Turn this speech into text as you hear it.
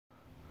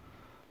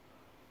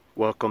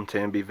Welcome to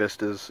MB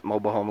Vista's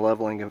mobile home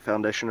leveling and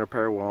foundation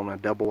repair. We're on a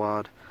double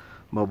wide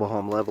mobile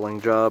home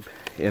leveling job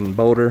in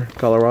Boulder,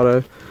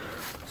 Colorado.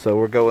 So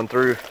we're going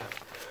through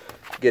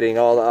getting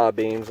all the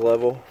I-beams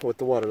level with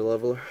the water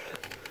leveler.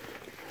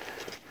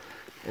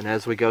 And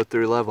as we go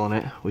through leveling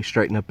it, we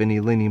straighten up any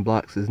leaning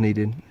blocks as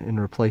needed and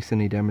replace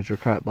any damaged or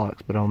cracked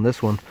blocks. But on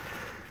this one,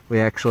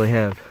 we actually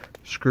have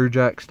screw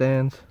jack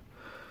stands.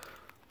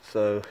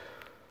 So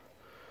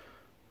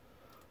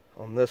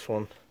on this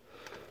one,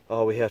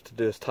 all we have to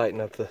do is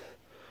tighten up the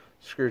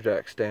screw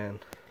jack stand.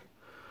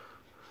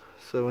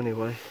 So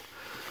anyway,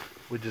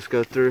 we just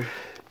go through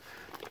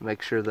to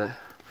make sure that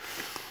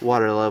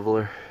water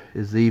leveler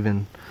is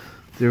even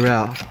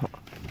throughout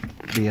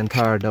the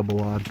entire double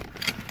wide.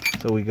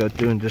 So we go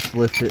through and just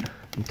lift it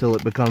until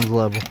it becomes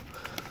level.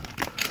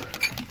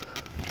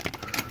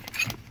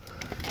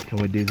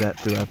 And we do that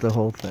throughout the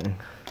whole thing.